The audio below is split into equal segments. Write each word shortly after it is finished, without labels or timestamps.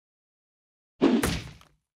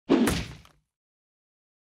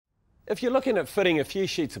If you're looking at fitting a few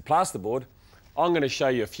sheets of plasterboard, I'm going to show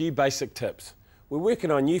you a few basic tips. We're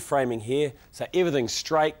working on new framing here, so everything's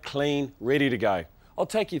straight, clean, ready to go. I'll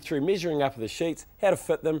take you through measuring up of the sheets, how to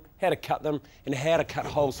fit them, how to cut them, and how to cut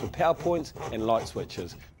holes for power points and light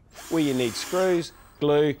switches. Where you need screws,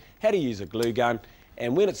 glue, how to use a glue gun,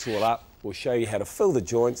 and when it's all up, we'll show you how to fill the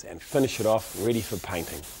joints and finish it off ready for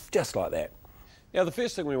painting, just like that. Now the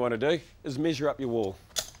first thing we want to do is measure up your wall.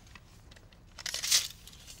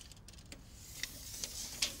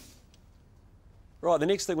 Right, the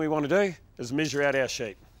next thing we want to do is measure out our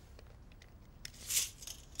sheet.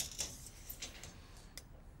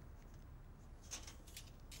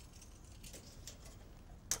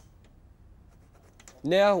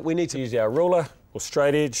 Now we need to use our ruler or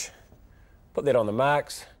straight edge, put that on the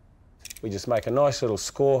marks. We just make a nice little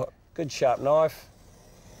score, good sharp knife,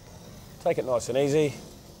 take it nice and easy.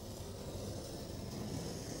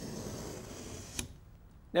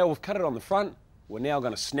 Now we've cut it on the front, we're now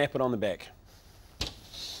going to snap it on the back.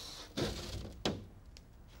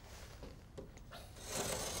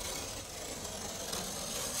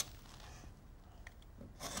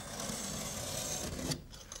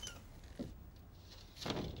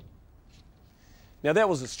 Now that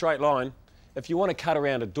was a straight line. If you want to cut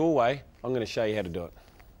around a doorway, I'm going to show you how to do it.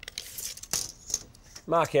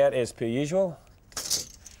 Mark out as per usual.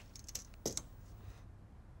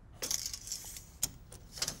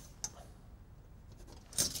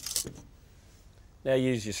 Now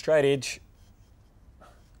use your straight edge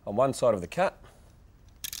on one side of the cut.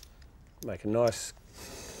 Make a nice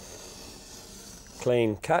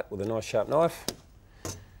clean cut with a nice sharp knife.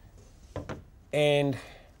 And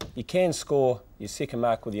you can score your second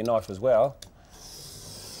mark with your knife as well.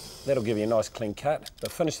 That'll give you a nice clean cut,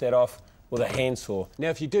 but finish that off with a handsaw. Now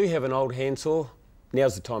if you do have an old handsaw,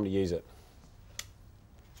 now's the time to use it.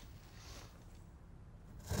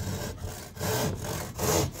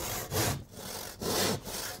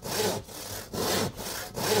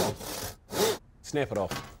 Snap it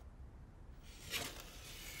off.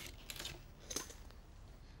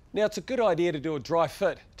 Now it's a good idea to do a dry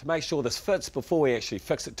fit to make sure this fits before we actually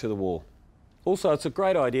fix it to the wall. Also, it's a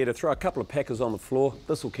great idea to throw a couple of packers on the floor.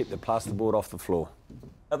 This will keep the plasterboard off the floor.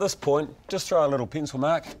 At this point, just throw a little pencil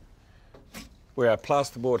mark where our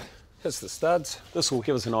plasterboard hits the studs. This will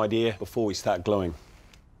give us an idea before we start gluing.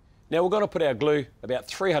 Now we're going to put our glue about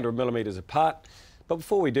 300 millimetres apart, but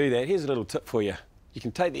before we do that, here's a little tip for you. You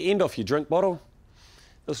can take the end off your drink bottle.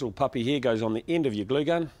 This little puppy here goes on the end of your glue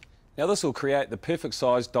gun. Now this will create the perfect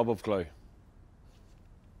size dob of glue.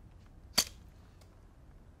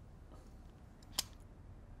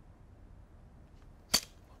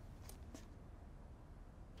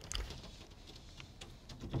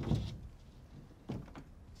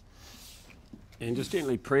 And just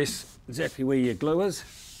gently press exactly where your glue is.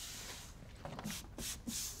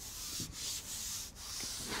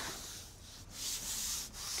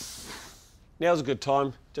 Now's a good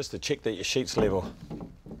time just to check that your sheet's level.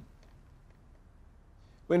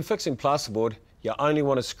 When fixing plasterboard, you only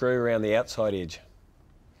want to screw around the outside edge.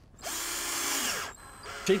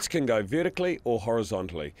 Sheets can go vertically or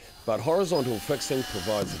horizontally, but horizontal fixing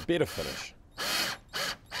provides a better finish.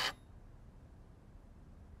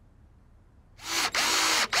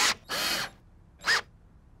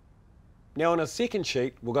 Now on a second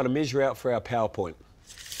sheet, we're going to measure out for our power point.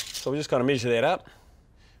 So we're just going to measure that up.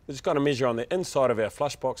 We're just going to measure on the inside of our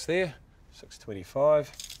flush box there,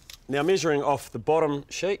 625. Now measuring off the bottom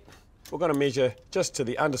sheet, we're going to measure just to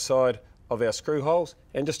the underside of our screw holes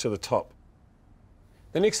and just to the top.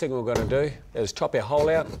 The next thing we're going to do is chop our hole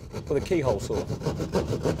out with a keyhole saw.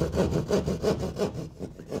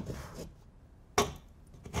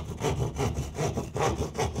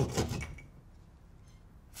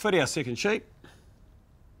 Fit our second sheet,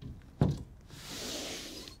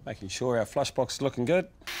 making sure our flush box is looking good.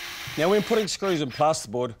 Now when putting screws in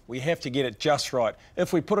plasterboard, we have to get it just right.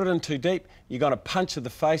 If we put it in too deep, you're going to punch at the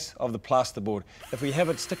face of the plasterboard. If we have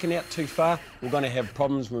it sticking out too far, we're going to have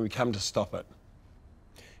problems when we come to stop it.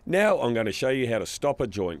 Now I'm going to show you how to stop a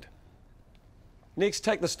joint. Next,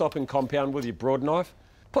 take the stopping compound with your broad knife,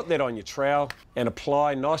 put that on your trowel and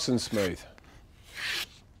apply nice and smooth.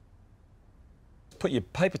 Put your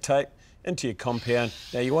paper tape into your compound.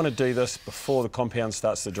 Now you want to do this before the compound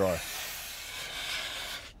starts to dry.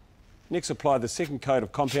 Next, apply the second coat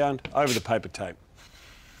of compound over the paper tape.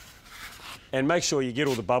 And make sure you get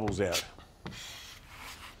all the bubbles out.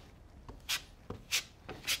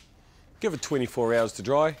 Give it 24 hours to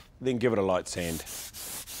dry, then give it a light sand.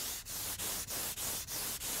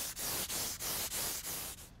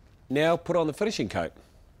 Now put on the finishing coat.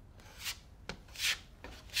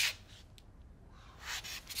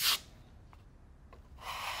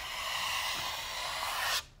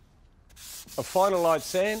 a final light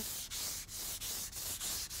sand.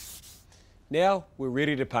 Now we're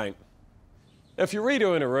ready to paint. If you're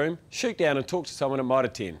redoing a room, shoot down and talk to someone at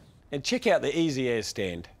Mitre and check out the Easy As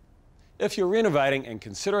stand. If you're renovating and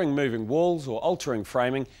considering moving walls or altering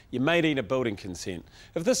framing, you may need a building consent.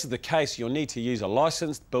 If this is the case, you'll need to use a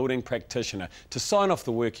licensed building practitioner to sign off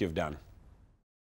the work you've done.